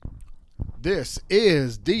This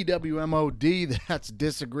is DWMOD. That's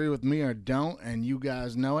Disagree With Me or Don't, and you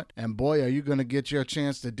guys know it. And boy, are you going to get your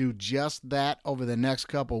chance to do just that over the next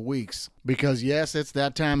couple weeks. Because yes, it's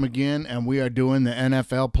that time again, and we are doing the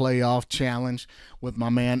NFL Playoff Challenge with my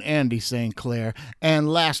man Andy St. Clair and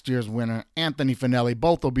last year's winner, Anthony Finelli.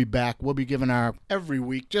 Both will be back. We'll be giving our every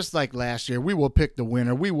week, just like last year. We will pick the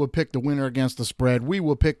winner. We will pick the winner against the spread. We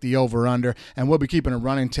will pick the over-under, and we'll be keeping a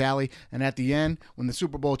running tally. And at the end, when the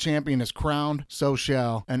Super Bowl champion is crowned, so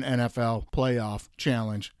shall an NFL Playoff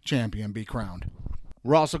Challenge champion be crowned.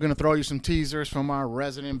 We're also going to throw you some teasers from our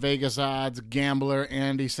resident Vegas odds gambler,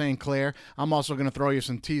 Andy St. Clair. I'm also going to throw you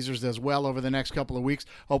some teasers as well over the next couple of weeks.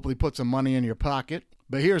 Hopefully put some money in your pocket.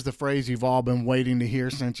 But here's the phrase you've all been waiting to hear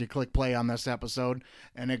since you click play on this episode,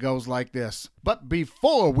 and it goes like this. But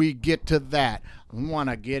before we get to that, we want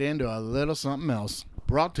to get into a little something else.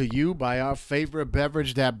 Brought to you by our favorite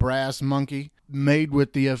beverage, that Brass Monkey, made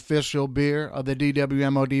with the official beer of the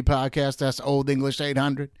DWMOD podcast. That's Old English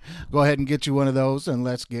 800. Go ahead and get you one of those, and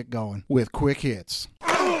let's get going with quick hits.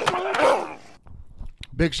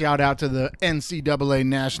 Big shout out to the NCAA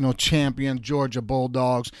national champion Georgia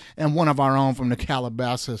Bulldogs and one of our own from the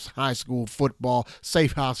Calabasas High School football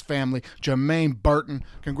Safe House family, Jermaine Burton.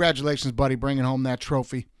 Congratulations, buddy, bringing home that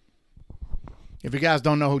trophy. If you guys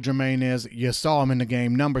don't know who Jermaine is, you saw him in the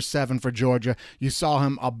game, number 7 for Georgia. You saw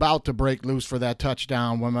him about to break loose for that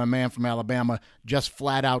touchdown when my man from Alabama just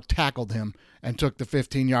flat out tackled him and took the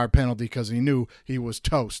 15-yard penalty because he knew he was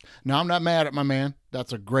toast. Now, I'm not mad at my man.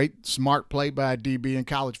 That's a great, smart play by a DB in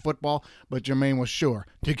college football, but Jermaine was sure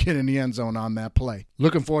to get in the end zone on that play.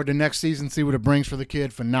 Looking forward to next season, see what it brings for the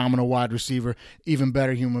kid. Phenomenal wide receiver, even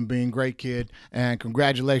better human being, great kid, and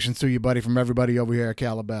congratulations to you, buddy, from everybody over here at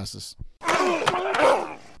Calabasas.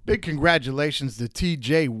 Big congratulations to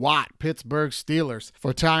T.J. Watt, Pittsburgh Steelers,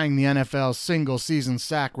 for tying the NFL's single-season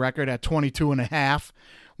sack record at 22.5.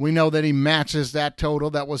 We know that he matches that total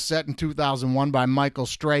that was set in 2001 by Michael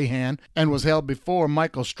Strahan and was held before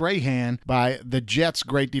Michael Strahan by the Jets'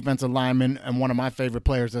 great defensive lineman and one of my favorite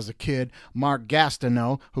players as a kid, Mark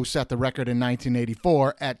Gastineau, who set the record in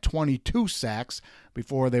 1984 at 22 sacks.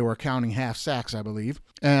 Before they were counting half sacks, I believe.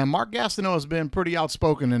 And Mark Gastineau has been pretty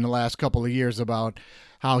outspoken in the last couple of years about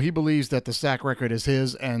how he believes that the sack record is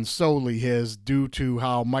his and solely his due to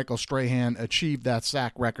how Michael Strahan achieved that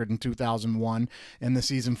sack record in 2001 in the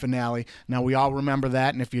season finale. Now, we all remember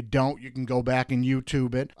that, and if you don't, you can go back and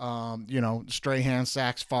YouTube it. Strahan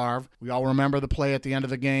sacks Favre. We all remember the play at the end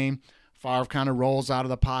of the game. Favre kind of rolls out of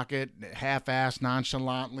the pocket, half-assed,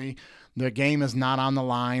 nonchalantly. The game is not on the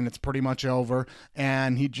line. It's pretty much over.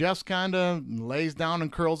 And he just kind of lays down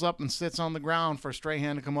and curls up and sits on the ground for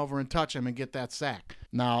Strahan to come over and touch him and get that sack.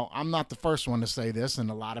 Now, I'm not the first one to say this,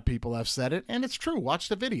 and a lot of people have said it, and it's true. Watch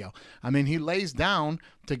the video. I mean, he lays down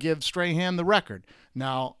to give Strahan the record.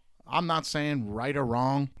 Now, I'm not saying right or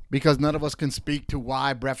wrong because none of us can speak to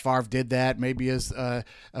why Brett Favre did that. Maybe his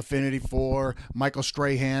affinity for Michael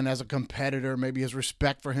Strahan as a competitor, maybe his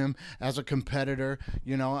respect for him as a competitor,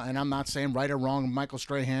 and I'm not saying right or wrong Michael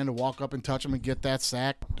Strahan to walk up and touch him and get that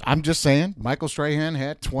sack. I'm just saying Michael Strahan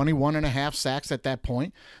had 21.5 sacks at that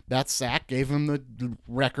point. That sack gave him the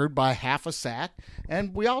record by half a sack,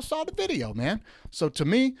 and we all saw the video, man. So to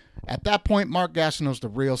me, at that point, Mark Gastineau's the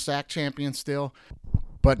real sack champion still.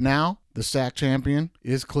 But now, the sack champion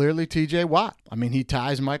is clearly T.J. Watt. I mean, he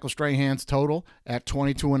ties Michael Strahan's total at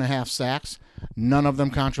 22.5 sacks. None of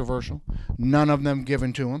them controversial. None of them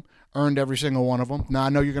given to him. Earned every single one of them. Now, I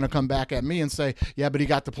know you're going to come back at me and say, yeah, but he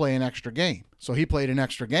got to play an extra game. So he played an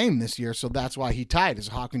extra game this year, so that's why he tied it.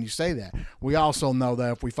 So how can you say that? We also know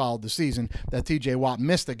that if we followed the season, that T.J. Watt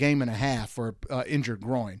missed a game and a half for injured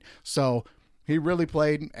groin. So he really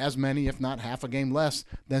played as many, if not half a game less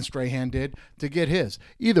than Strahan did to get his.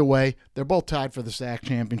 Either way, they're both tied for the sack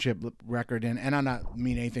championship record, and I'm not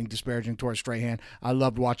mean anything disparaging towards Strahan. I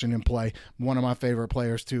loved watching him play. One of my favorite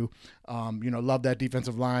players, too. Love that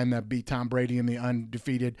defensive line that beat Tom Brady and the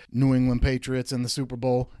undefeated New England Patriots in the Super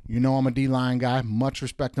Bowl. I'm a D-line guy. Much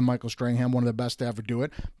respect to Michael Strahan, one of the best to ever do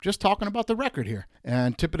it. Just talking about the record here.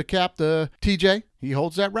 And tip of the cap to TJ. He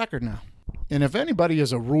holds that record now. And if anybody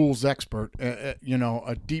is a rules expert,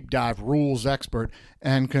 a deep dive rules expert,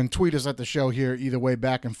 and can tweet us at the show here either way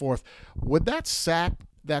back and forth, would that sack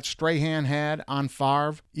that Strahan had on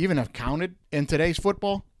Favre even have counted in today's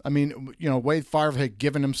football? I mean, Wade Favre had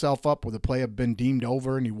given himself up, would the play have been deemed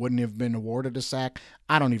over and he wouldn't have been awarded a sack?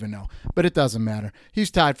 I don't even know, but it doesn't matter.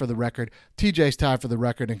 He's tied for the record. TJ's tied for the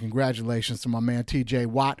record, and congratulations to my man TJ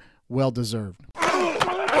Watt. Well deserved.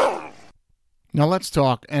 Now let's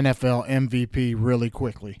talk NFL MVP really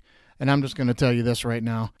quickly. And I'm just going to tell you this right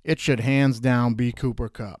now. It should hands down be Cooper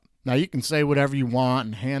Kupp. Now, you can say whatever you want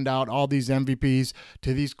and hand out all these MVPs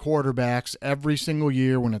to these quarterbacks every single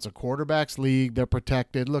year. When it's a quarterbacks league, they're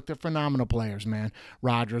protected. Look, they're phenomenal players, man.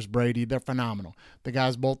 Rodgers, Brady, they're phenomenal. The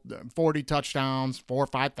guys both 40 touchdowns, 4,000 or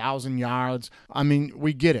 5,000 yards. I mean,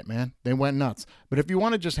 we get it, man. They went nuts. But if you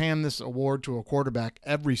want to just hand this award to a quarterback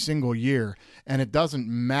every single year, and it doesn't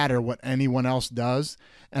matter what anyone else does,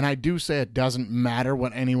 and I do say it doesn't matter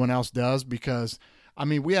what anyone else does because I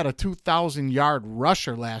mean, we had a 2,000-yard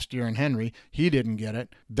rusher last year in Henry. He didn't get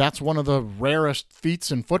it. That's one of the rarest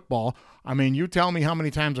feats in football. I mean, you tell me how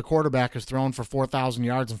many times a quarterback has thrown for 4,000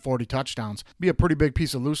 yards and 40 touchdowns. Be a pretty big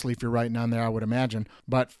piece of loose leaf you're writing on there, I would imagine.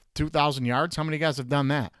 But 2,000 yards, how many guys have done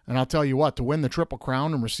that? And I'll tell you what, to win the Triple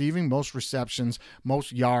Crown in receiving, most receptions,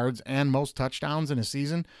 most yards, and most touchdowns in a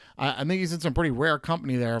season, I think he's in some pretty rare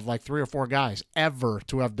company there of like 3 or 4 guys ever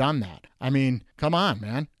to have done that. I mean, come on,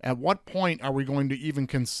 man. At what point are we going to even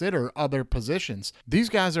consider other positions? These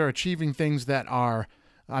guys are achieving things that are,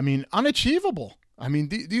 unachievable. I mean,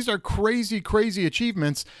 these are crazy, crazy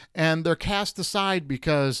achievements, and they're cast aside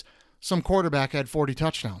because some quarterback had 40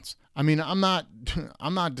 touchdowns. I mean, I'm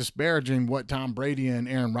not disparaging what Tom Brady and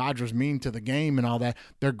Aaron Rodgers mean to the game and all that.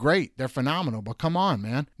 They're great. They're phenomenal. But come on,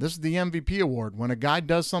 man. This is the MVP award. When a guy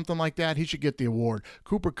does something like that, he should get the award.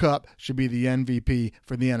 Cooper Kupp should be the MVP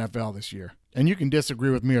for the NFL this year. And you can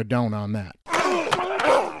disagree with me or don't on that.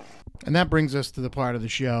 And that brings us to the part of the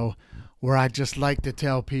show where I just like to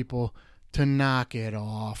tell people to knock it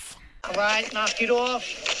off. All right, knock it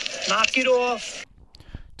off. Knock it off.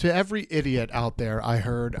 To every idiot out there I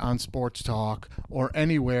heard on Sports Talk or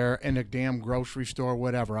anywhere in a damn grocery store,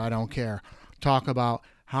 whatever, I don't care, talk about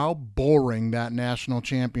how boring that national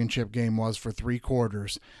championship game was for 3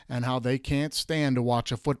 quarters and how they can't stand to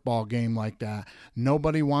watch a football game like that.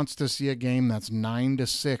 Nobody wants to see a game that's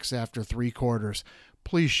 9-6 after 3 quarters.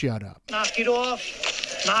 Please shut up. Knock it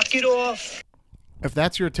off. Knock it off. If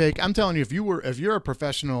that's your take, I'm telling you, if you're a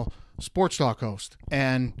professional Sports Talk host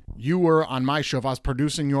and you were on my show, if I was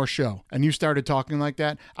producing your show and you started talking like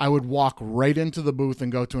that, I would walk right into the booth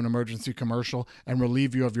and go to an emergency commercial and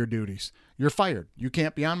relieve you of your duties. You're fired. You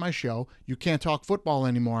can't be on my show. You can't talk football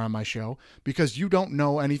anymore on my show because you don't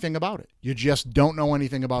know anything about it. You just don't know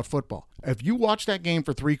anything about football. If you watched that game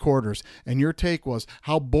for 3 quarters and your take was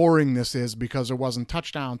how boring this is because there wasn't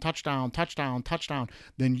touchdown,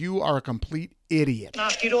 then you are a complete idiot.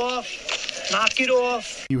 Knock it off. Knock it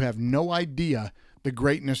off. You have no idea the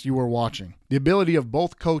greatness you were watching. The ability of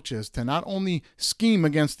both coaches to not only scheme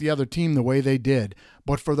against the other team the way they did,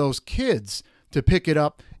 but for those kids to pick it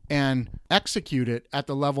up and execute it at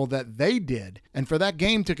the level that they did. And for that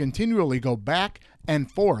game to continually go back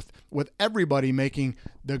and forth with everybody making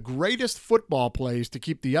the greatest football plays to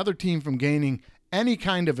keep the other team from gaining any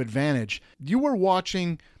kind of advantage. You were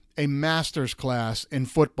watching a master's class in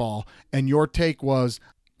football, and your take was,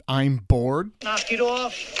 I'm bored. Knock it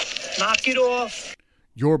off. Knock it off.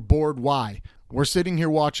 You're bored. Why? We're sitting here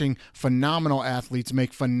watching phenomenal athletes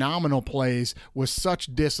make phenomenal plays with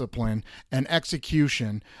such discipline and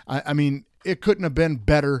execution. I mean, it couldn't have been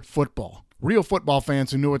better football. Real football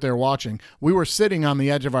fans who knew what they were watching, we were sitting on the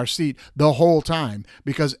edge of our seat the whole time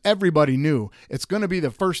because everybody knew it's going to be the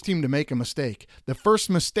first team to make a mistake. The first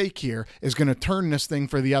mistake here is going to turn this thing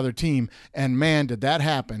for the other team, and man, did that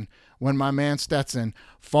happen when my man Stetson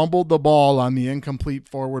fumbled the ball on the incomplete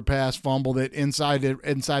forward pass, fumbled it inside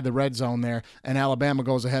the red zone there, and Alabama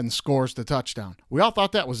goes ahead and scores the touchdown. We all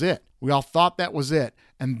thought that was it.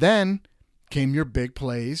 And then came your big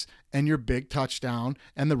plays and your big touchdown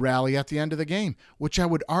and the rally at the end of the game, which I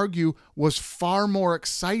would argue was far more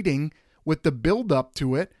exciting with the build-up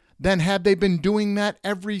to it than had they been doing that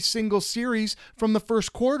every single series from the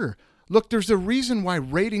first quarter. Look, there's a reason why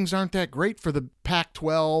ratings aren't that great for the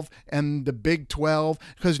Pac-12 and the Big 12,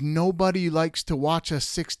 because nobody likes to watch a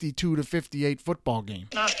 62-58 football game.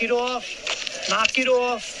 Knock it off. Knock it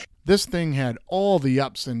off. This thing had all the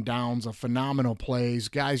ups and downs of phenomenal plays.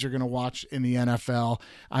 Guys are going to watch in the NFL.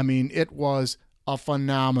 I mean, it was a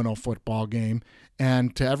phenomenal football game.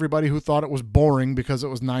 And to everybody who thought it was boring because it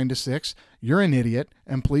was 9-6, you're an idiot,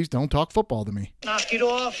 and please don't talk football to me. Knock it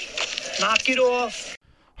off. Knock it off.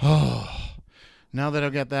 Oh, now that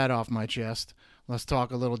I've got that off my chest, let's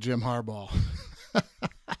talk a little Jim Harbaugh.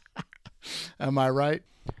 Am I right?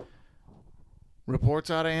 Reports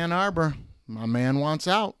out of Ann Arbor. My man wants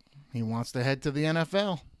out. He wants to head to the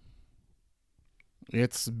NFL.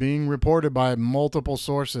 It's being reported by multiple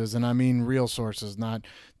sources, and I mean real sources, not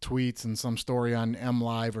tweets and some story on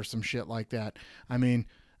MLive or some shit like that. I mean,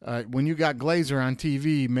 when you got Glazer on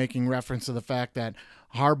TV making reference to the fact that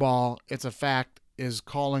Harbaugh, it's a fact, is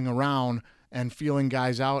calling around and feeling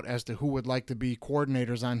guys out as to who would like to be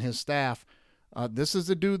coordinators on his staff, this is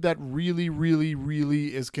a dude that really, really,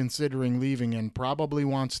 really is considering leaving and probably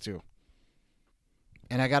wants to.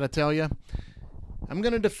 And I got to tell you, I'm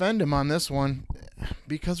going to defend him on this one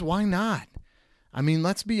because why not? I mean,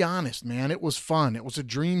 let's be honest, man. It was fun. It was a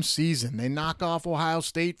dream season. They knock off Ohio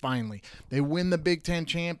State finally. They win the Big Ten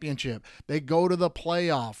championship. They go to the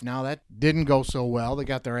playoff. Now, that didn't go so well. They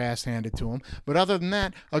got their ass handed to them. But other than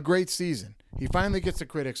that, a great season. He finally gets the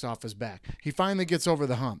critics off his back. He finally gets over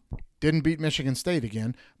the hump. Didn't beat Michigan State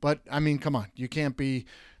again. But, I mean, come on. You can't be,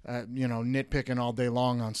 nitpicking all day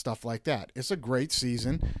long on stuff like that. It's a great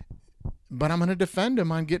season. But I'm going to defend him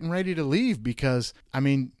on getting ready to leave because, I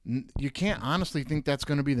mean, you can't honestly think that's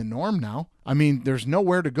going to be the norm now. I mean, there's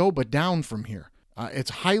nowhere to go but down from here. It's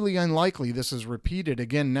highly unlikely this is repeated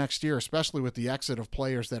again next year, especially with the exit of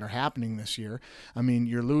players that are happening this year. I mean,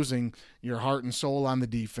 you're losing your heart and soul on the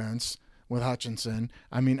defense with Hutchinson.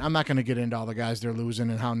 I mean, I'm not going to get into all the guys they're losing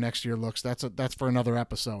and how next year looks. That's for another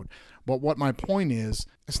episode. But what my point is,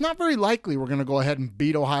 it's not very likely we're going to go ahead and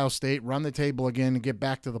beat Ohio State, run the table again, and get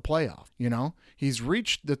back to the playoff. He's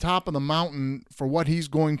reached the top of the mountain for what he's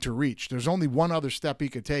going to reach. There's only one other step he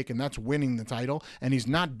could take, and that's winning the title, and he's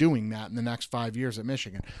not doing that in the next 5 years at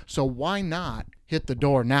Michigan. So why not hit the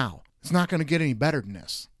door now? It's not going to get any better than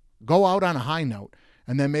this. Go out on a high note.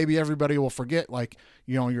 And then maybe everybody will forget,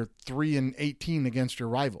 you're 3-18 against your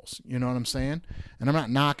rivals. You know what I'm saying? And I'm not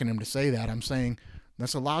knocking him to say that. I'm saying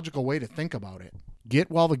that's a logical way to think about it. Get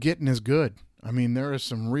while the getting is good. I mean, there is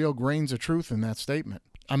some real grains of truth in that statement.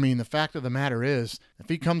 I mean, the fact of the matter is, if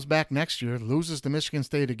he comes back next year, loses to Michigan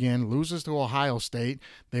State again, loses to Ohio State,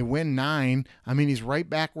 they win 9, I mean, he's right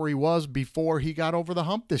back where he was before he got over the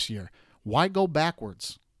hump this year. Why go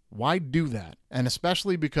backwards? Why do that? And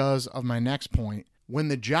especially because of my next point. When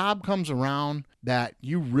the job comes around that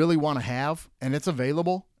you really want to have and it's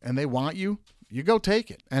available and they want you, you go take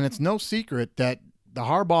it. And it's no secret that the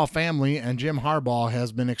Harbaugh family and Jim Harbaugh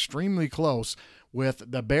has been extremely close with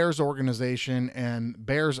the Bears organization and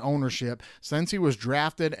Bears ownership since he was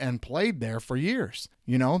drafted and played there for years.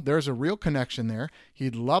 There's a real connection there.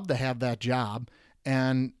 He'd love to have that job.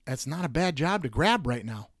 And it's not a bad job to grab right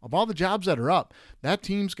now. Of all the jobs that are up, that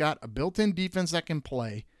team's got a built-in defense that can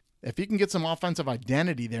play. If he can get some offensive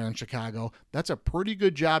identity there in Chicago, that's a pretty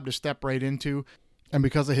good job to step right into. And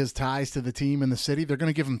because of his ties to the team and the city, they're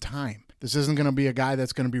going to give him time. This isn't going to be a guy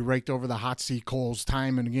that's going to be raked over the hot seat coals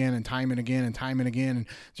time and again and time and again and time and again and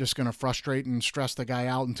just going to frustrate and stress the guy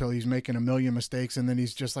out until he's making a million mistakes and then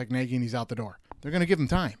he's just like Nagy and he's out the door. They're going to give him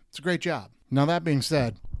time. It's a great job. Now, that being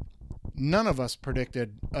said, none of us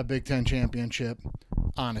predicted a Big Ten championship.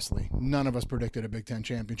 Honestly, none of us predicted a Big Ten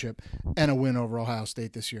championship and a win over Ohio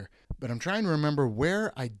State this year. But I'm trying to remember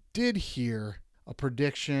where I did hear a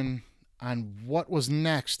prediction on what was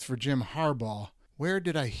next for Jim Harbaugh. Where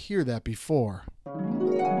did I hear that before?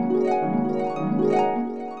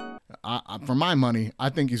 For my money, I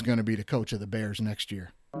think he's going to be the coach of the Bears next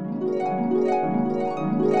year.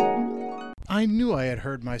 I knew I had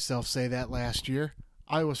heard myself say that last year.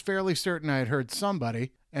 I was fairly certain I had heard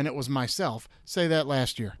somebody, and it was myself, say that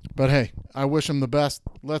last year. But hey, I wish him the best.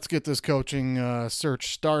 Let's get this coaching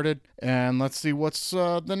search started, and let's see what's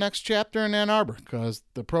the next chapter in Ann Arbor, because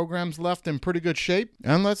the program's left in pretty good shape,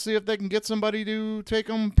 and let's see if they can get somebody to take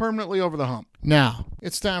them permanently over the hump. Now,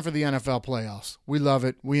 it's time for the NFL playoffs. We love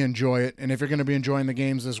it. We enjoy it. And if you're going to be enjoying the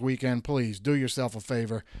games this weekend, please do yourself a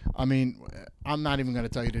favor. I mean, I'm not even going to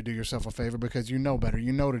tell you to do yourself a favor because you know better.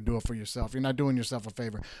 You know to do it for yourself. You're not doing yourself a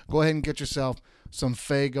favor. Go ahead and get yourself some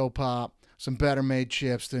Faygo Pop, some Better Made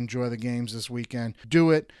chips to enjoy the games this weekend.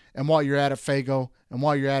 Do it. And while you're at it, Faygo, and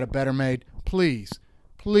while you're at it, Better Made, please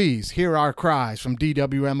hear our cries from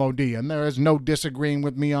DWMOD. And there is no disagreeing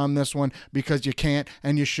with me on this one because you can't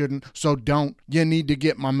and you shouldn't, so don't. You need to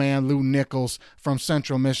get my man Lou Nichols from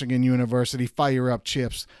Central Michigan University Fire Up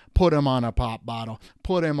chips. Put him on a pop bottle.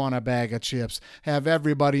 Put him on a bag of chips. Have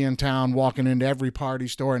everybody in town walking into every party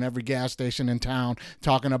store and every gas station in town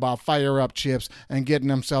talking about Fire Up chips and getting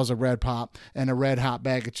themselves a red pop and a red hot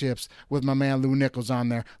bag of chips with my man Lou Nichols on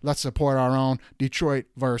there. Let's support our own Detroit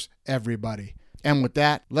versus everybody. And with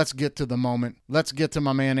that, let's get to the moment. Let's get to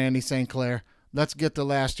my man Andy St. Clair. Let's get to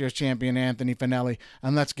last year's champion Anthony Finelli.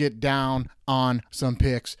 And let's get down on some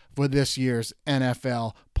picks for this year's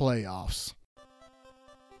NFL playoffs.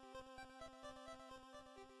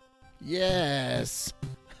 Yes,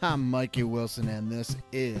 I'm Mikey Wilson, and this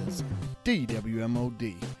is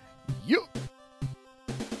DWMOD. You.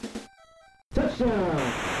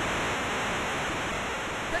 Touchdown.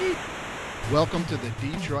 Welcome to the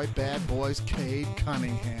Detroit Bad Boys, Cade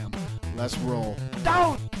Cunningham. Let's roll.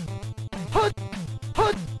 Down.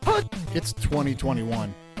 It's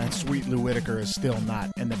 2021, and Sweet Lou Whitaker is still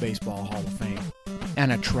not in the Baseball Hall of Fame.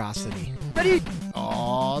 An atrocity. Ready?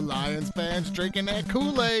 Aw, Lions fans drinking that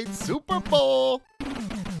Kool-Aid. Super Bowl.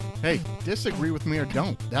 Hey, disagree with me or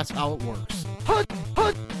don't. That's how it works.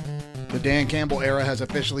 The Dan Campbell era has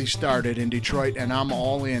officially started in Detroit, and I'm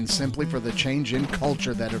all in simply for the change in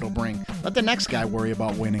culture that it'll bring. Let the next guy worry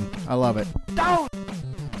about winning. I love it. Down.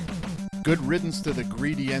 Good riddance to the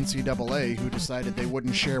greedy NCAA who decided they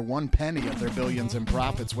wouldn't share 1 penny of their billions in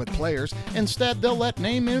profits with players. Instead, they'll let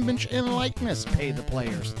name, image, and likeness pay the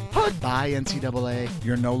players. Bye, NCAA.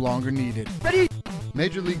 You're no longer needed. Ready?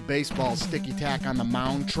 Major League Baseball's sticky tack on the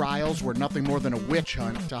mound trials were nothing more than a witch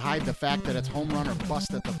hunt to hide the fact that it's home run or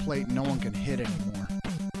bust at the plate and no one can hit anymore.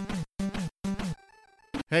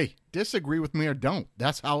 Hey, disagree with me or don't.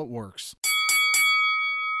 That's how it works.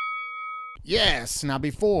 Yes, now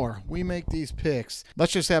before we make these picks,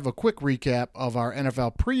 let's just have a quick recap of our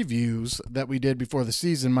NFL previews that we did before the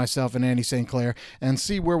season, myself and Andy St. Clair, and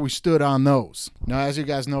see where we stood on those. Now, as you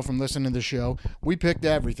guys know from listening to the show, we picked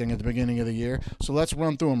everything at the beginning of the year, so let's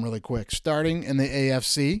run through them really quick. Starting in the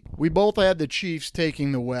AFC, we both had the Chiefs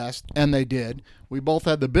taking the West, and they did. We both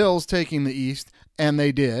had the Bills taking the East, and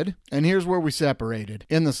they did. And here's where we separated.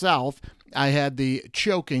 In the South, I had the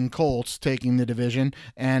choking Colts taking the division,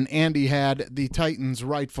 and Andy had the Titans,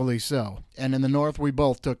 rightfully so. And in the North, we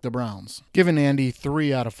both took the Browns, giving Andy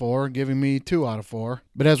 3 out of 4, giving me 2 out of 4.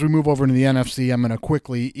 But as we move over to the NFC, I'm going to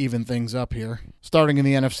quickly even things up here. Starting in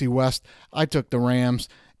the NFC West, I took the Rams.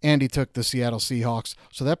 Andy took the Seattle Seahawks,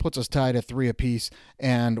 so that puts us tied at 3 apiece,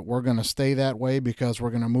 and we're going to stay that way because we're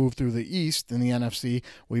going to move through the East in the NFC.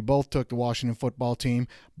 We both took the Washington football team,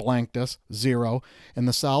 blanked us, 0. In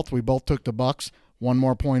the South, we both took the Bucks, 1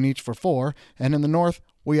 more point each for 4, and in the North,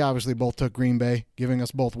 we obviously both took Green Bay, giving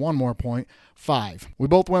us both 1 more point, 5. We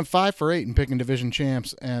both went 5 for 8 in picking division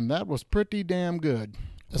champs, and that was pretty damn good.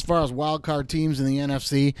 As far as wild card teams in the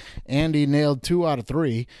NFC, Andy nailed 2 out of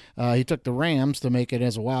 3. He took the Rams to make it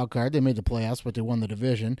as a wild card. They made the playoffs, but they won the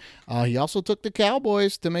division. He also took the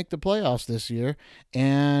Cowboys to make the playoffs this year.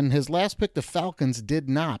 And his last pick, the Falcons, did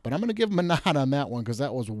not. But I'm going to give him a nod on that one because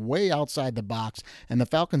that was way outside the box. And the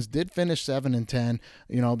Falcons did finish 7-10.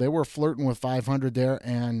 You know, they were flirting with 500 there,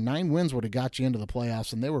 and 9 wins would have got you into the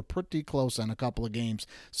playoffs. And they were pretty close on a couple of games.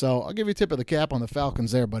 So I'll give you a tip of the cap on the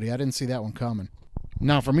Falcons there, buddy. I didn't see that one coming.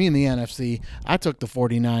 Now, for me in the NFC, I took the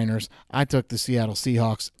 49ers, I took the Seattle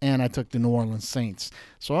Seahawks, and I took the New Orleans Saints.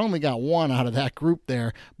 So I only got 1 out of that group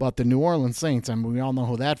there, but the New Orleans Saints, I mean, we all know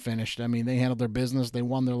how that finished. I mean, they handled their business. They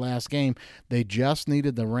won their last game. They just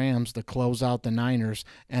needed the Rams to close out the Niners,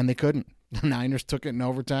 and they couldn't. The Niners took it in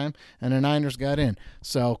overtime, and the Niners got in.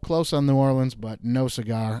 So close on New Orleans, but no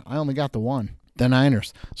cigar. I only got the 1. The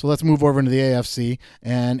Niners. So let's move over into the AFC.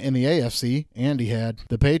 And in the AFC, Andy had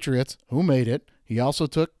the Patriots, who made it. He also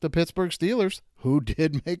took the Pittsburgh Steelers, who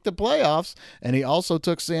did make the playoffs, and he also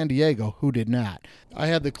took San Diego, who did not. I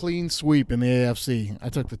had the clean sweep in the AFC. I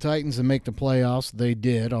took the Titans to make the playoffs. They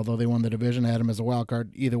did, although they won the division. I had them as a wild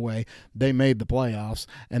card. Either way, they made the playoffs.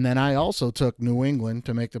 And then I also took New England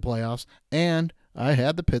to make the playoffs, and I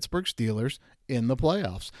had the Pittsburgh Steelers in the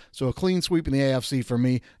playoffs. So a clean sweep in the AFC for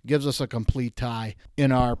me gives us a complete tie in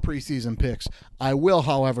our preseason picks. I will,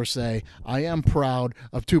 however, say I am proud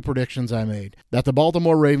of 2 predictions I made. That the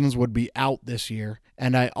Baltimore Ravens would be out this year,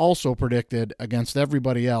 and I also predicted against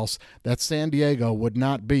everybody else that San Diego would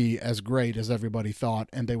not be as great as everybody thought,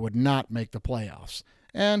 and they would not make the playoffs.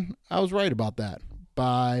 And I was right about that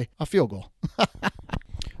by a field goal.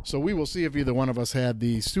 So we will see if either one of us had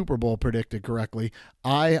the Super Bowl predicted correctly.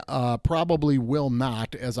 I probably will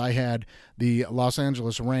not, as I had the Los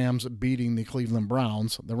Angeles Rams beating the Cleveland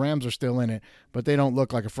Browns. The Rams are still in it, but they don't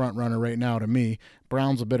look like a front runner right now to me.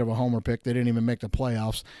 Browns a bit of a homer pick. They didn't even make the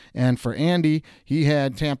playoffs. And for Andy, he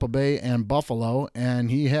had Tampa Bay and Buffalo, and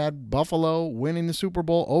he had Buffalo winning the Super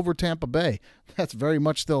Bowl over Tampa Bay. That's very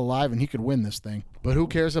much still alive, and he could win this thing. But who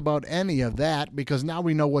cares about any of that, because now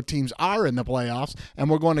we know what teams are in the playoffs, and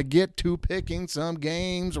we're going to get to picking some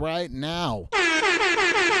games right now.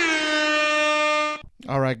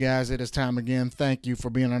 All right, guys, it is time again. Thank you for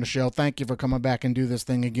being on the show. Thank you for coming back and do this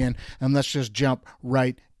thing again. And let's just jump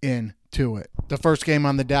right into it. The first game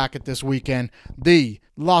on the docket this weekend, the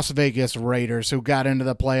Las Vegas Raiders, who got into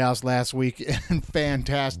the playoffs last week in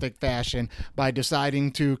fantastic fashion by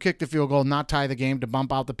deciding to kick the field goal, not tie the game, to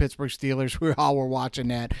bump out the Pittsburgh Steelers. We all were watching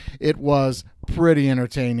that. It was pretty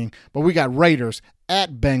entertaining. But we got Raiders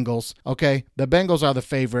at Bengals. Okay, the Bengals are the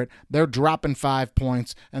favorite. They're dropping 5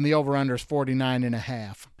 points, and the over-under is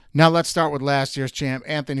 49.5. Now let's start with last year's champ,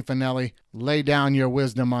 Anthony Finelli. Lay down your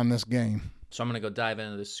wisdom on this game. So I'm going to go dive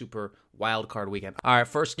into the super wild card weekend. All right,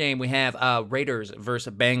 first game we have Raiders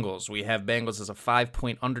versus Bengals. We have Bengals as a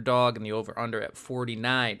 5-point underdog and the over-under at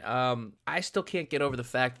 49. I still can't get over the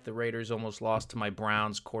fact that the Raiders almost lost to my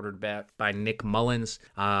Browns, quarterback by Nick Mullins,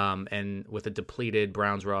 and with a depleted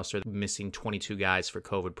Browns roster missing 22 guys for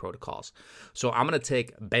COVID protocols. So I'm going to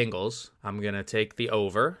take Bengals. I'm going to take the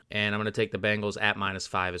over, and I'm going to take the Bengals at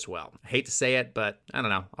 -5 as well. I hate to say it, but I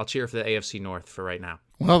don't know. I'll cheer for the AFC North for right now.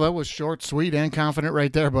 Well, that was short, sweet, and confident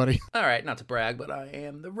right there, buddy. All right, not to brag, but I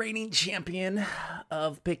am the reigning champion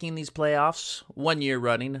of picking these playoffs. 1 year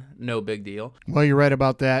running, no big deal. Well, you're right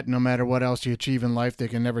about that. No matter what else you achieve in life, they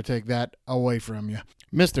can never take that away from you.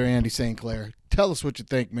 Mr. Andy St. Clair, tell us what you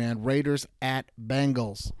think, man. Raiders at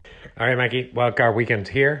Bengals. All right, Mikey, wildcard weekend's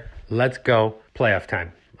here. Let's go. Playoff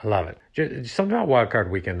time. I love it. Just something about wildcard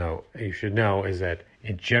weekend, though, you should know is that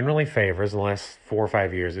it generally favors, in the last 4 or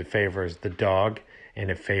 5 years, it favors the dog and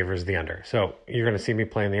it favors the under. So you're going to see me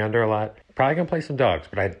playing the under a lot. Probably going to play some dogs,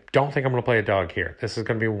 but I don't think I'm going to play a dog here. This is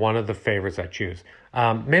going to be one of the favorites I choose.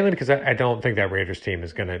 Mainly because I don't think that Raiders team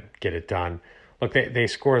is going to get it done. Look, they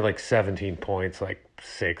scored like 17 points, like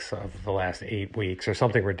 6 of the last 8 weeks or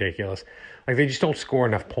something ridiculous. Like they just don't score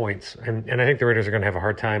enough points. And I think the Raiders are going to have a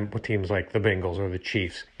hard time with teams like the Bengals or the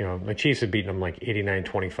Chiefs. You know, the Chiefs have beaten them like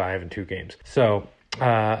 89-25 in 2 games. So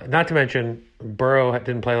not to mention, Burrow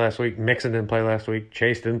didn't play last week. Mixon didn't play last week.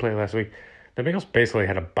 Chase didn't play last week. The Bengals basically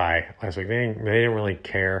had a bye last week. They didn't really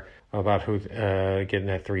care about who getting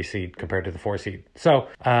that 3 seed compared to the 4 seed. So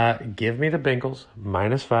give me the Bengals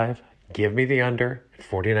 -5. Give me the under at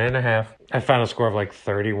 49.5. I found a score of like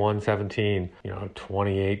 31-17,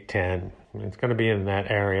 28-10. It's going to be in that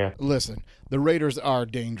area. Listen, the Raiders are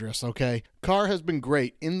dangerous, okay? Carr has been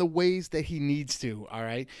great in the ways that he needs to, all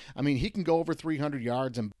right? I mean, he can go over 300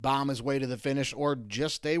 yards and bomb his way to the finish or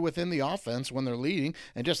just stay within the offense when they're leading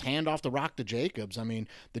and just hand off the rock to Jacobs. I mean,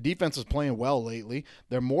 the defense is playing well lately.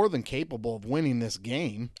 They're more than capable of winning this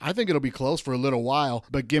game. I think it'll be close for a little while,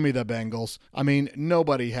 but give me the Bengals. I mean,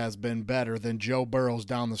 nobody has been better than Joe Burrows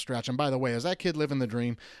down the stretch. And by the way, is that kid living the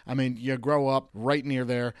dream? I mean, you grow up right near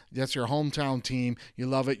there. That's your hometown team. You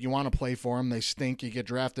love it. You want to play for them. They stink. You get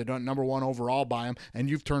drafted number 1 overall by them, and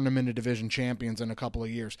you've turned them into division champions in a couple of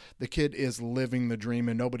years. The kid is living the dream,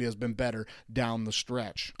 and nobody has been better down the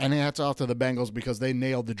stretch. And hats off to the Bengals because they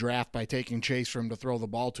nailed the draft by taking Chase for him to throw the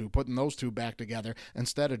ball to, putting those two back together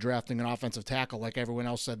instead of drafting an offensive tackle like everyone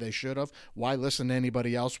else said they should have. Why listen to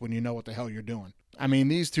anybody else when you know what the hell you're doing? I mean,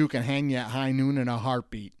 these two can hang you at high noon in a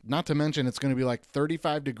heartbeat. Not to mention it's going to be like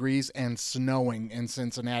 35 degrees and snowing in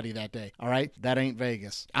Cincinnati that day. All right? That ain't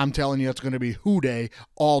Vegas. I'm telling you, it's going to be who day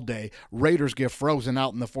all day. Raiders get frozen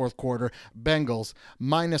out in the fourth quarter. Bengals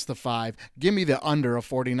 -5. Give me the under of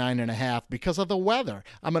 49.5 because of the weather.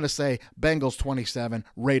 I'm going to say Bengals 27,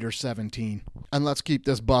 Raiders 17. And let's keep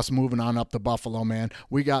this bus moving on up to Buffalo, man.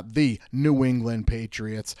 We got the New England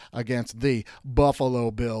Patriots against the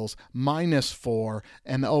Buffalo Bills -4.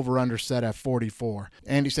 And the over-under set at 44.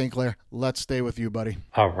 Andy St. Clair, let's stay with you, buddy.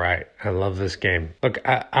 All right. I love this game. Look,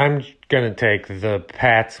 I'm going to take the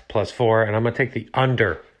Pats +4, and I'm going to take the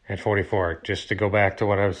under at 44. Just to go back to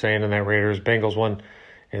what I was saying in that Raiders-Bengals one,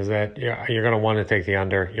 is that you're going to want to take the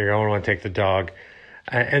under. You're going to want to take the dog.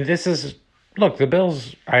 And this is, look, the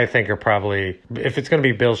Bills, I think, are probably, if it's going to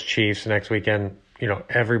be Bills-Chiefs next weekend,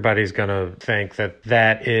 everybody's going to think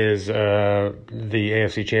that is the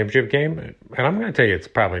AFC Championship game. And I'm going to tell you, it's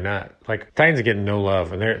probably not. Like, Titans are getting no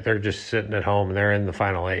love, and they're just sitting at home, and they're in the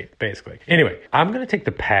final 8, basically. Anyway, I'm going to take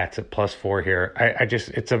the Pats at +4 here.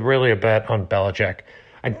 It's really a bet on Belichick.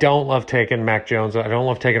 I don't love taking Mac Jones. I don't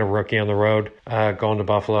love taking a rookie on the road going to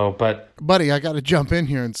Buffalo. But, buddy, I got to jump in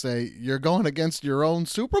here and say you're going against your own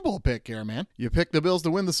Super Bowl pick here, man. You picked the Bills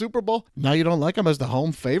to win the Super Bowl. Now you don't like them as the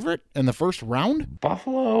home favorite in the first round?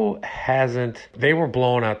 Buffalo hasn't. They were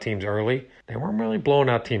blowing out teams early. They weren't really blowing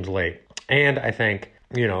out teams late. And I think,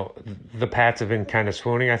 the Pats have been kind of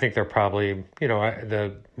swooning. I think they're probably,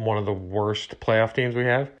 one of the worst playoff teams we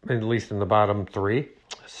have, at least in the bottom 3.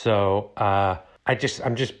 So, I'm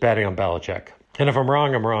just betting on Belichick. And if I'm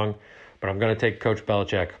wrong, I'm wrong. But I'm going to take Coach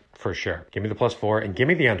Belichick for sure. Give me the +4 and give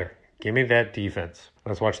me the under. Give me that defense.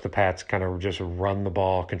 Let's watch the Pats kind of just run the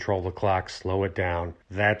ball, control the clock, slow it down.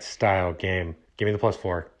 That style game. Give me the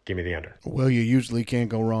 +4. Give me the under. Well, you usually can't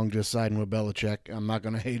go wrong just siding with Belichick. I'm not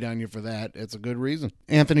going to hate on you for that. It's a good reason.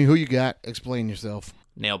 Anthony, who you got? Explain yourself.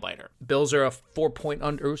 Nail biter. Bills are a 4-point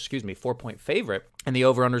favorite, and the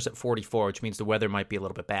over-under's at 44, which means the weather might be a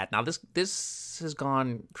little bit bad. Now, this has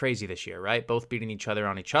gone crazy this year, right? Both beating each other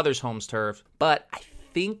on each other's home turf, but I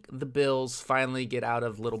think the Bills finally get out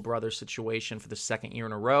of little brother situation for the second year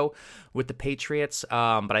in a row with the Patriots,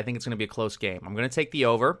 but I think it's going to be a close game. I'm going to take the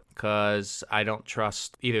over because I don't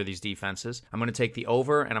trust either of these defenses. I'm going to take the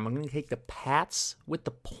over, and I'm going to take the Pats with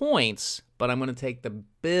the points, but I'm going to take the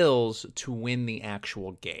Bills to win the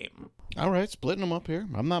actual game. All right, splitting them up here.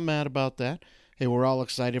 I'm not mad about that. Hey, we're all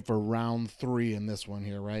excited for round 3 in this one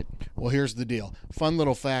here, right? Well, here's the deal. Fun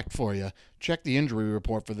little fact for you. Check the injury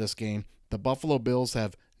report for this game. The Buffalo Bills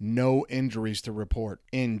have no injuries to report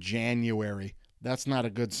in January. That's not a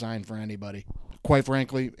good sign for anybody. Quite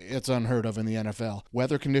frankly, it's unheard of in the NFL.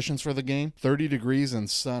 Weather conditions for the game, 30 degrees and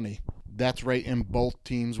sunny. That's right in both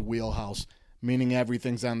teams' wheelhouse, meaning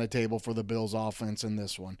everything's on the table for the Bills' offense in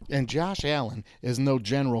this one. And Josh Allen is no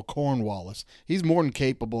General Cornwallis. He's more than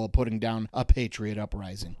capable of putting down a Patriot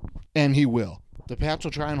uprising. And he will. The Pats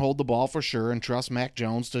will try and hold the ball for sure and trust Mac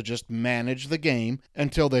Jones to just manage the game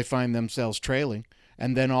until they find themselves trailing.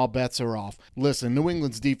 And then all bets are off. Listen, New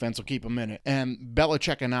England's defense will keep them in it, and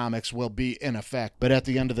Belichickonomics will be in effect. But at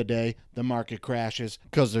the end of the day, the market crashes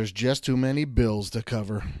because there's just too many Bills to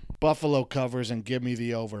cover. Buffalo covers and give me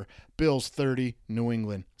the over. Bills 30, New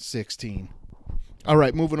England 16. All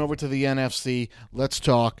right, moving over to the NFC, let's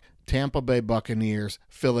talk Tampa Bay Buccaneers,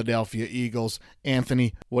 Philadelphia Eagles.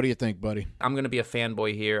 Anthony, what do you think, buddy? I'm going to be a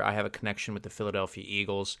fanboy here. I have a connection with the Philadelphia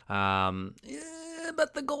Eagles.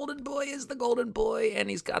 But the golden boy is the golden boy, and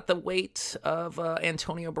he's got the weight of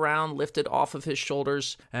Antonio Brown lifted off of his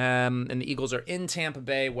shoulders. And the Eagles are in Tampa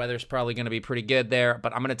Bay. Weather's probably going to be pretty good there,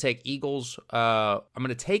 but I'm going to take Eagles. I'm going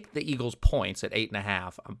to take the Eagles points at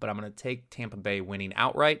 8.5, but I'm going to take Tampa Bay winning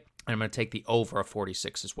outright, and I'm going to take the over of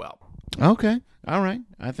 46 as well. Okay. All right.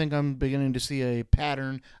 I think I'm beginning to see a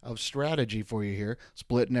pattern of strategy for you here,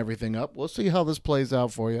 splitting everything up. We'll see how this plays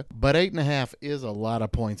out for you. But 8.5 is a lot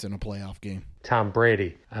of points in a playoff game. Tom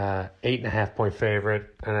Brady, 8.5-point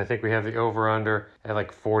favorite, and I think we have the over/under at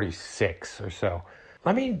like 46 or so.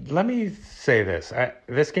 Let me say this.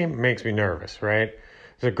 This game makes me nervous, right?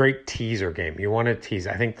 It's a great teaser game. You want to tease.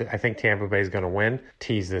 I think Tampa Bay is going to win.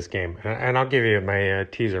 Tease this game, and I'll give you my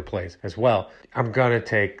teaser plays as well. I'm going to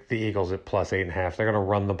take the Eagles at plus 8.5. They're going to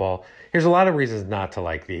run the ball. Here's a lot of reasons not to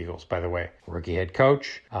like the Eagles, by the way. Rookie head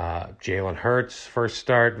coach, Jalen Hurts, first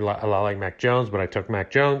start, a lot like Mac Jones, but I took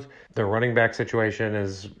Mac Jones. Their running back situation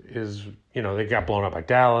is they got blown up by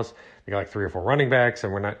Dallas. They got like 3 or 4 running backs,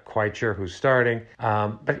 and we're not quite sure who's starting.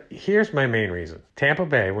 But here's my main reason. Tampa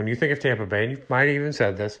Bay, when you think of Tampa Bay, and you might have even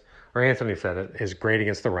said this, or Anthony said it, is great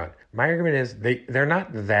against the run. My argument is they're not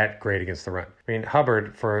that great against the run. I mean,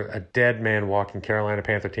 Hubbard, for a dead man walking Carolina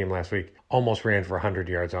Panther team last week, almost ran for 100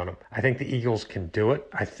 yards on him. I think the Eagles can do it.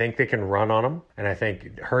 I think they can run on him, and I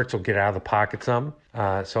think Hurts will get out of the pocket some.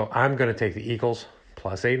 So I'm going to take the Eagles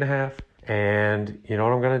plus 8.5. And you know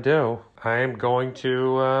what I'm going to do? I am going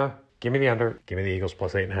to give me the under. Give me the Eagles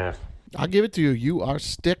plus 8.5. I'll give it to you. You are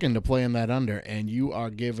sticking to playing that under, and you are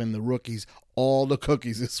giving the rookies all the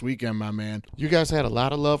cookies this weekend, my man. You guys had a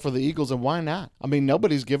lot of love for the Eagles, and why not? I mean,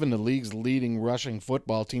 nobody's given the league's leading rushing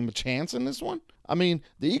football team a chance in this one. I mean,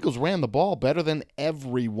 the Eagles ran the ball better than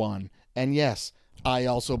everyone. And yes, I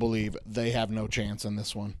also believe they have no chance in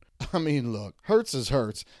this one. I mean, look, Hurts is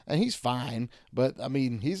Hurts, and he's fine, but, I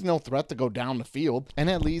mean, he's no threat to go down the field, and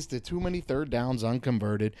that leads to too many third downs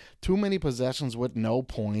unconverted, too many possessions with no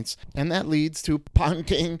points, and that leads to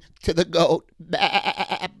punting to the GOAT,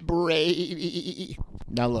 Brady.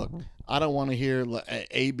 Now, look, I don't want to hear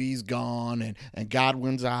AB's gone and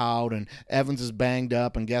Godwin's out and Evans is banged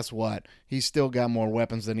up, and guess what? He's still got more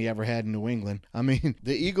weapons than he ever had in New England. I mean,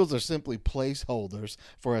 the Eagles are simply placeholders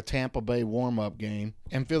for a Tampa Bay warm-up game,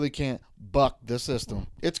 and Philly can't buck the system.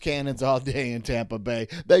 It's cannons all day in Tampa Bay.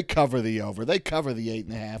 They cover the over. They cover the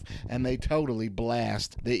 8.5, and they totally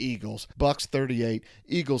blast the Eagles. Bucks 38,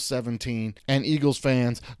 Eagles 17, and Eagles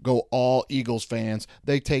fans go all Eagles fans.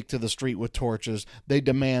 They take to the street with torches. They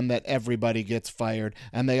demand that everybody gets fired,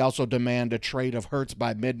 and they also demand a trade of Hurts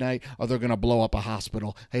by midnight, or they're going to blow up a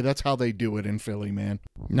hospital. Hey, that's how they do it in Philly, man.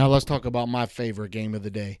 Now let's talk about my favorite game of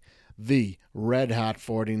the day. The Red Hot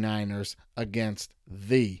 49ers against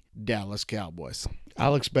the Dallas Cowboys.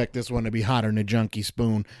 I'll expect this one to be hotter than a junkie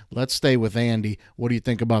spoon. Let's stay with Andy. What do you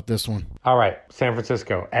think about this one? All right, San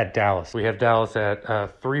Francisco at Dallas. We have Dallas at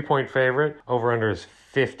a 3-point favorite. Over-under is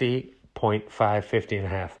 50.5,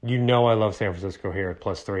 50.5. You know I love San Francisco here at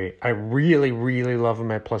 +3. I really, really love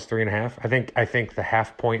them at +3.5. I think the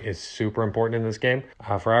half point is super important in this game.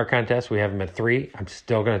 For our contest, we have them at 3. I'm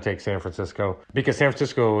still going to take San Francisco because San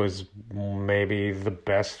Francisco is maybe the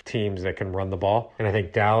best teams that can run the ball. And I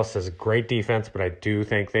think Dallas has a great defense, but I do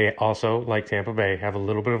think they also, like Tampa Bay, have a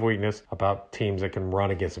little bit of weakness about teams that can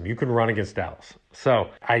run against them. You can run against Dallas. So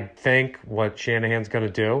I think what Shanahan's going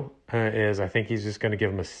to do is I think he's just going to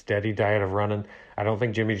give him a steady diet of running. I don't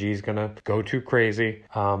think Jimmy G's going to go too crazy.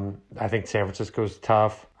 I think San Francisco's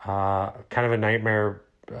tough. Kind of a nightmare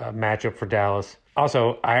matchup for Dallas.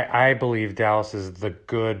 Also, I believe Dallas is the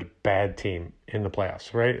good, bad team in the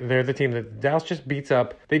playoffs, right? They're the team that Dallas just beats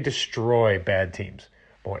up. They destroy bad teams.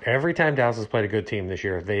 But every time Dallas has played a good team this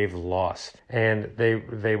year, they've lost. And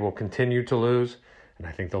they will continue to lose. And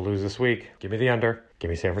I think they'll lose this week. Give me the under. Give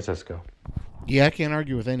me San Francisco. Yeah, I can't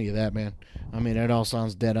argue with any of that, man. I mean, that all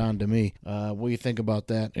sounds dead on to me. What do you think about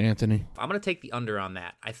that, Anthony? I'm going to take the under on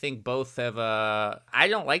that. I think both have I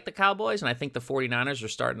don't like the Cowboys, and I think the 49ers are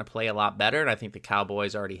starting to play a lot better, and I think the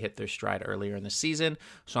Cowboys already hit their stride earlier in the season.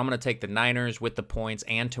 So I'm going to take the Niners with the points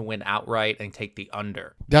and to win outright and take the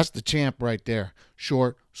under. That's the champ right there.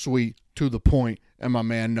 Short, sweet, to the point, and my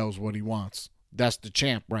man knows what he wants. That's the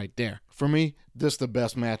champ right there. For me, this is the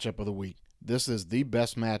best matchup of the week. This is the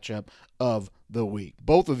best matchup of the week.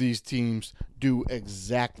 Both of these teams do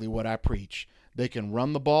exactly what I preach. They can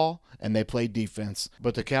run the ball and they play defense,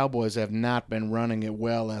 but the Cowboys have not been running it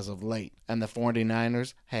well as of late, and the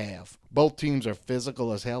 49ers have. Both teams are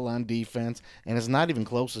physical as hell on defense, and it's not even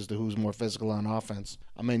close as to who's more physical on offense.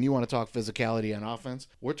 I mean, you want to talk physicality on offense?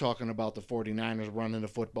 We're talking about the 49ers running the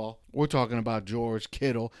football. We're talking about George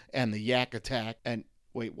Kittle and the Yak Attack. And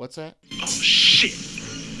wait, what's that? Oh, shit.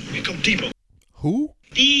 Here come Debo. Who?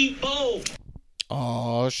 Debo.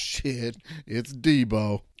 Oh, shit. It's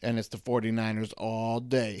Debo. And it's the 49ers all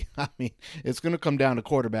day. I mean, it's going to come down to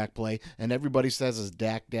quarterback play, and everybody says it's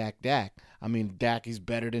Dak, Dak, Dak. I mean, Dak, he's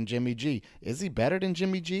better than Jimmy G. Is he better than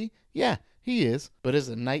Jimmy G? Yeah, he is. But is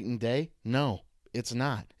it night and day? No, it's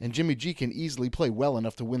not. And Jimmy G can easily play well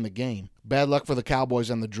enough to win the game. Bad luck for the Cowboys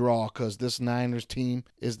on the draw, because this Niners team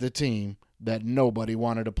is the team that nobody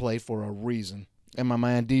wanted to play for a reason. And my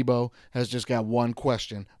man Debo has just got one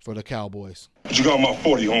question for the Cowboys. What you got my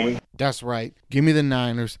 40, homie? That's right. Give me the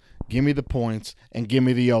Niners, give me the points, and give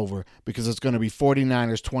me the over, because it's going to be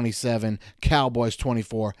 49ers 27, Cowboys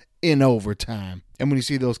 24 in overtime. And when you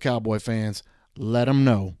see those Cowboy fans, let them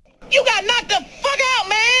know. You got knocked the fuck out,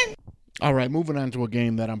 man. All right, moving on to a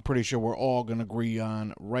game that I'm pretty sure we're all going to agree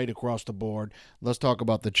on right across the board. Let's talk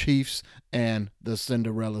about the Chiefs and the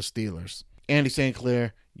Cinderella Steelers. Andy St.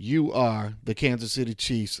 Clair, you are the Kansas City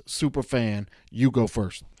Chiefs super fan. You go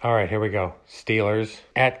first. All right, here we go. Steelers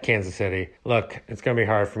at Kansas City. Look, it's going to be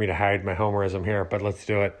hard for me to hide my homerism here, but let's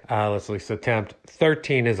do it. Let's at least attempt.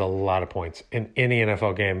 13 is a lot of points in any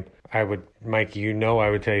NFL game. Mike, I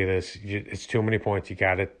would tell you this. It's too many points. You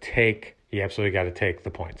absolutely got to take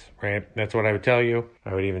the points, right? That's what I would tell you.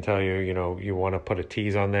 I would even tell you, you want to put a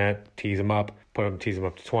tease on that, tease them up, tease them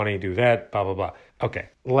up to 20, do that, blah, blah, blah. Okay,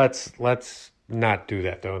 let's not do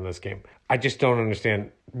that, though, in this game. I just don't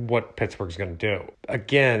understand what Pittsburgh's going to do.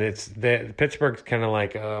 Again, Pittsburgh's kind of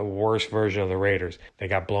like a worse version of the Raiders. They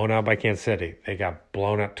got blown out by Kansas City. They got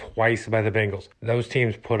blown out twice by the Bengals. Those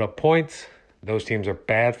teams put up points. Those teams are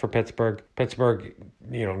bad for Pittsburgh. Pittsburgh,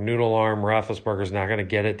 noodle arm, Roethlisberger's not going to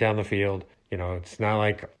get it down the field. It's not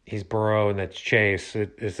like he's Burrow and that's Chase.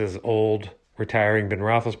 It's his old, retiring Ben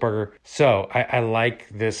Roethlisberger. So I like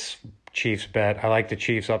this Chiefs bet. I like the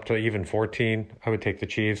Chiefs up to even 14. I would take the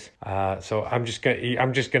Chiefs. So I'm just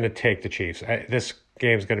gonna take the Chiefs. This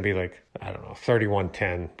game's gonna be like, I don't know,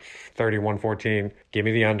 31-10, 31-14. Give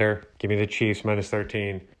me the under. Give me the Chiefs minus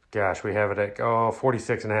 13. Gosh, we have it at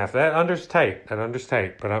 46.5. That under's tight.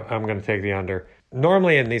 But I'm gonna take the under.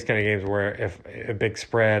 Normally in these kind of games where if a big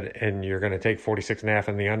spread and you're gonna take 46.5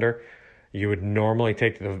 in the under, you would normally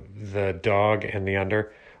take the dog and the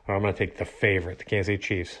under. But I'm gonna take the favorite, the Kansas City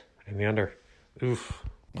Chiefs. In the under. Oof.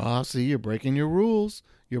 Oh, see, you're breaking your rules.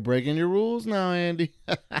 You're breaking your rules now, Andy.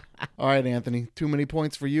 All right, Anthony. Too many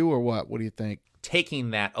points for you or what? What do you think?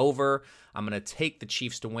 Taking that over. I'm going to take the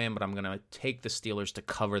Chiefs to win, but I'm going to take the Steelers to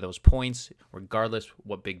cover those points, regardless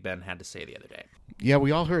what Big Ben had to say the other day. Yeah,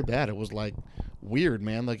 we all heard that. It was like weird,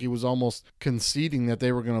 man. Like he was almost conceding that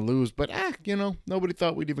they were going to lose. But, nobody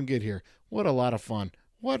thought we'd even get here. What a lot of fun.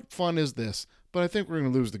 What fun is this? But I think we're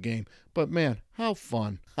going to lose the game. But, man, how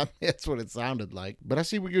fun. I mean, that's what it sounded like. But I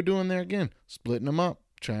see what you're doing there again. Splitting them up.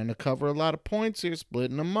 Trying to cover a lot of points here.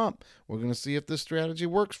 Splitting them up. We're going to see if this strategy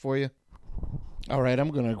works for you. All right,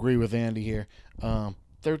 I'm going to agree with Andy here.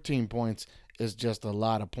 13 points is just a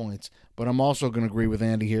lot of points. But I'm also going to agree with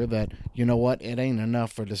Andy here that, you know what, it ain't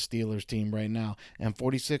enough for the Steelers team right now. And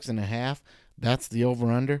 46.5, that's the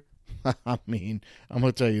over-under. I mean, I'm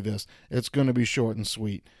going to tell you this. It's going to be short and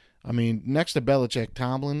sweet. I mean, next to Belichick,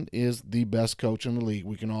 Tomlin is the best coach in the league.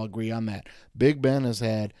 We can all agree on that. Big Ben has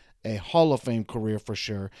had a Hall of Fame career for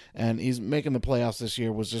sure, and he's making the playoffs this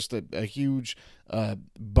year was just a huge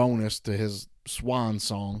bonus to his swan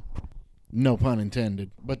song. No pun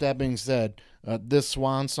intended. But that being said, this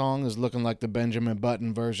swan song is looking like the Benjamin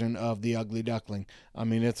Button version of The Ugly Duckling. I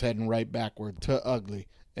mean, it's heading right backward to ugly,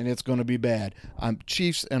 and it's going to be bad.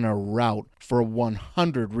 Chiefs in a rout for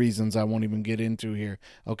 100 reasons I won't even get into here.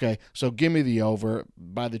 Okay, so give me the over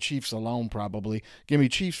by the Chiefs alone probably. Give me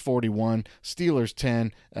Chiefs 41, Steelers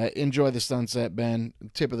 10. Enjoy the sunset, Ben.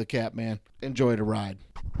 Tip of the cap, man. Enjoy the ride.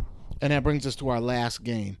 And that brings us to our last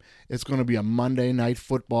game. It's going to be a Monday Night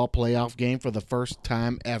Football playoff game for the first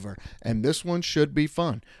time ever. And this one should be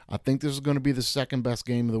fun. I think this is going to be the second best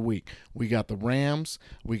game of the week. We got the Rams.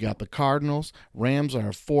 We got the Cardinals. Rams are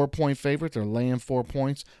a 4-point favorite. They're laying 4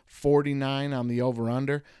 points. 49 on the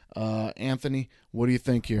over-under. Anthony, what do you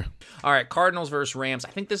think here? All right, Cardinals versus Rams. I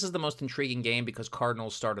think this is the most intriguing game because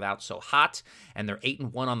Cardinals started out so hot, and they're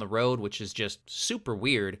 8-1 on the road, which is just super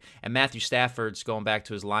weird. And Matthew Stafford's going back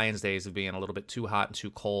to his Lions days of being a little bit too hot and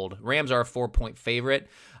too cold. Rams are a 4-point favorite,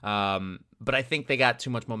 but I think they got too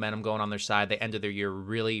much momentum going on their side. They ended their year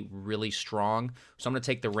really, really strong. So I'm going to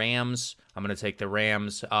take the Rams. I'm going to take the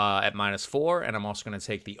Rams at -4, and I'm also going to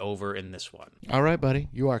take the over in this one. All right, buddy.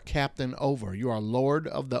 You are Captain Over. You are Lord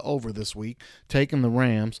of the Over this week, taking the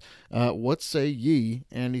Rams. What say ye,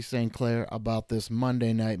 Andy St. Clair, about this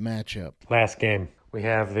Monday night matchup? Last game. We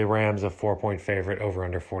have the Rams a 4-point favorite over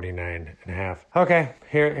under 49.5. Okay,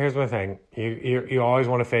 here's my thing. You always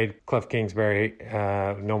want to fade Cliff Kingsbury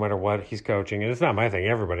no matter what he's coaching. And it's not my thing.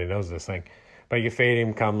 Everybody knows this thing. But you fade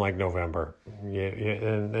him come like November.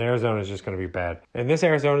 And Arizona is just going to be bad. And this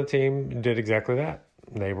Arizona team did exactly that.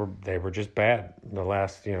 They were just bad the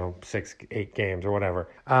last 6-8 games or whatever.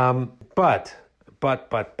 But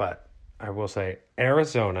I will say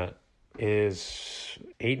Arizona is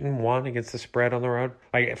 8-1 against the spread on the road.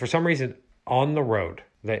 Like for some reason on the road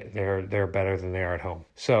they're better than they are at home.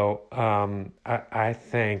 So I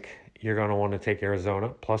think you're going to want to take Arizona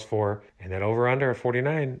 +4 and then over under at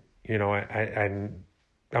 49. I'm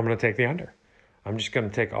going to take the under. I'm just going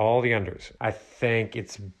to take all the unders. I think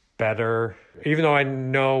it's better, even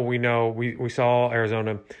though we saw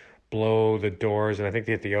Arizona blow the doors, and I think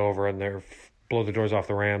they hit the over and they're blow the doors off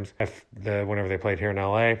the Rams whenever they played here in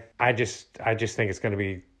LA. I just think it's going to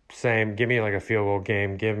be same. Give me like a field goal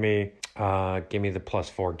game. Give me the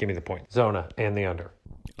 +4. Give me the point. Zona and the under.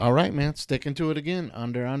 All right, man. Sticking to it again.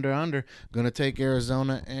 Under. Going to take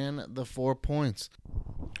Arizona and the 4 points.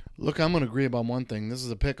 Look, I'm going to agree about one thing. This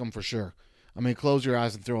is a pick 'em for sure. I mean, close your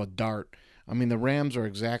eyes and throw a dart. I mean, the Rams are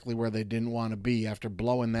exactly where they didn't want to be after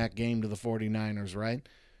blowing that game to the 49ers, right?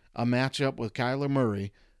 A matchup with Kyler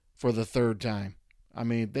Murray for the third time. I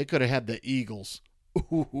mean, they could have had the Eagles.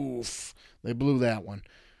 Oof. They blew that one.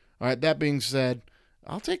 All right, that being said,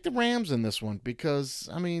 I'll take the Rams in this one because,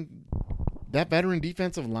 I mean, that veteran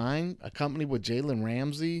defensive line accompanied with Jalen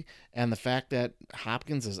Ramsey and the fact that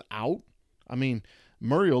Hopkins is out, I mean,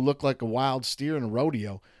 Murray will look like a wild steer in a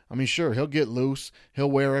rodeo. I mean, sure, he'll get loose.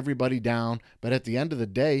 He'll wear everybody down. But at the end of the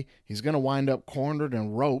day, he's going to wind up cornered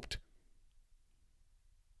and roped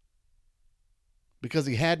because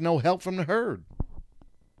he had no help from the herd.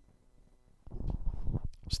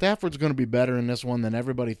 Stafford's going to be better in this one than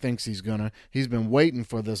everybody thinks he's going to. He's been waiting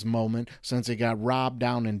for this moment since he got robbed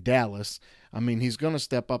down in Dallas. I mean, he's going to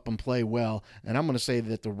step up and play well. And I'm going to say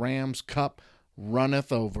that the Rams cup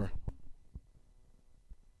runneth over,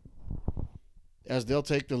 as they'll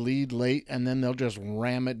take the lead late and then they'll just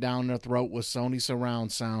ram it down their throat with Sony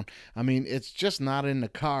surround sound. I mean, it's just not in the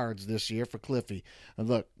cards this year for Cliffy. And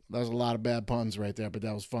look, there's a lot of bad puns right there, but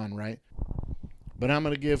that was fun, right? But I'm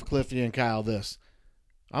going to give Cliffy and Kyle this.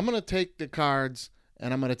 I'm going to take the cards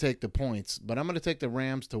and I'm going to take the points, but I'm going to take the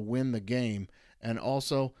Rams to win the game and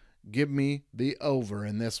also give me the over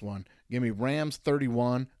in this one. Give me Rams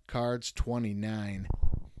 31, Cards 29.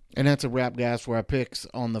 And that's a wrap, guys, for our picks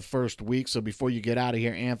on the first week. So before you get out of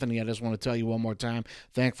here, Anthony, I just want to tell you one more time,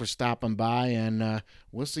 thanks for stopping by, and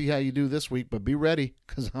we'll see how you do this week. But be ready,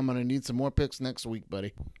 because I'm going to need some more picks next week,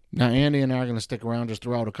 buddy. Now, Andy and I are going to stick around, just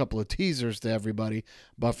throw out a couple of teasers to everybody.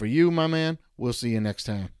 But for you, my man, we'll see you next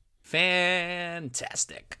time.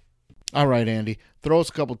 Fantastic. All right, Andy, throw us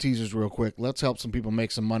a couple teasers real quick. Let's help some people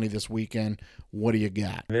make some money this weekend. What do you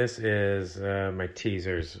got? This is my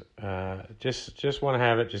teasers. Just want to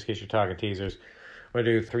have it, just in case you're talking teasers. I'm going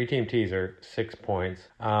to do 3-team teaser, 6 points.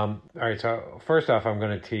 All right, so first off, I'm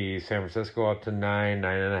going to tease San Francisco up to 9,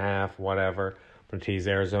 9.5, whatever. I'm going to tease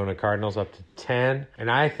Arizona Cardinals up to 10.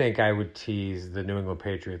 And I think I would tease the New England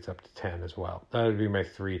Patriots up to 10 as well. That would be my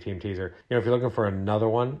 3-team teaser. If you're looking for another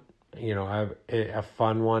one, A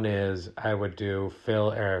fun one is I would do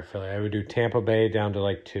Philly. I would do Tampa Bay down to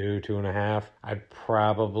like 2.5. I'd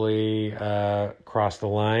probably cross the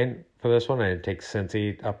line for this one. I'd take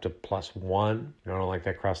Cincy up to +1. I don't like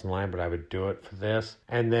that crossing the line, but I would do it for this.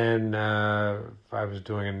 And then if I was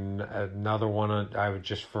doing another one, I would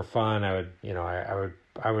just for fun. I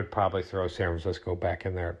would probably throw San Francisco back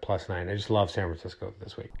in there at +9. I just love San Francisco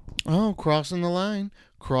this week. Oh, crossing the line.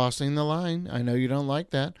 Crossing the line. I know you don't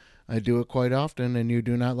like that. I do it quite often, and you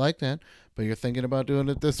do not like that, but you're thinking about doing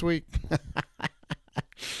it this week.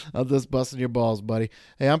 I'm just busting your balls, buddy.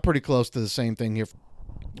 Hey, I'm pretty close to the same thing here.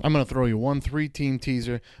 I'm going to throw you one 3-team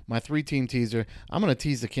teaser. My 3-team teaser, I'm going to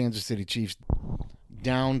tease the Kansas City Chiefs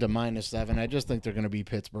down to -7. I just think they're going to beat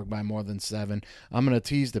Pittsburgh by more than 7. I'm going to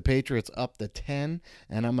tease the Patriots up to 10,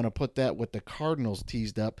 and I'm going to put that with the Cardinals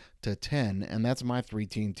teased up to 10, and that's my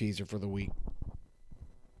 3-team teaser for the week.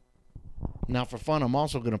 Now, for fun, I'm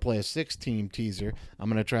also going to play a 6-team teaser. I'm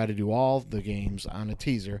going to try to do all the games on a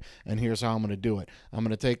teaser, and here's how I'm going to do it. I'm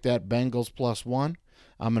going to take that Bengals +1.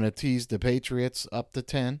 I'm going to tease the Patriots up to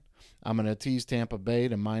 10. I'm going to tease Tampa Bay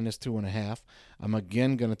to -2.5. I'm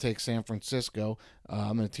again going to take San Francisco.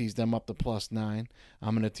 I'm going to tease them up to +9.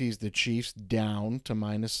 I'm going to tease the Chiefs down to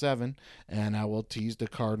 -7. And I will tease the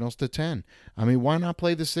Cardinals to 10. I mean, why not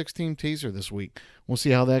play the 6-team teaser this week? We'll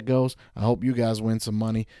see how that goes. I hope you guys win some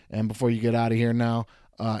money. And before you get out of here now,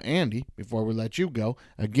 Andy, before we let you go,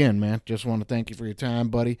 again, man, just want to thank you for your time,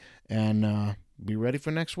 buddy. And be ready for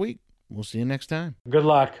next week. We'll see you next time. Good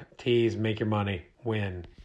luck. Tease. Make your money. Win.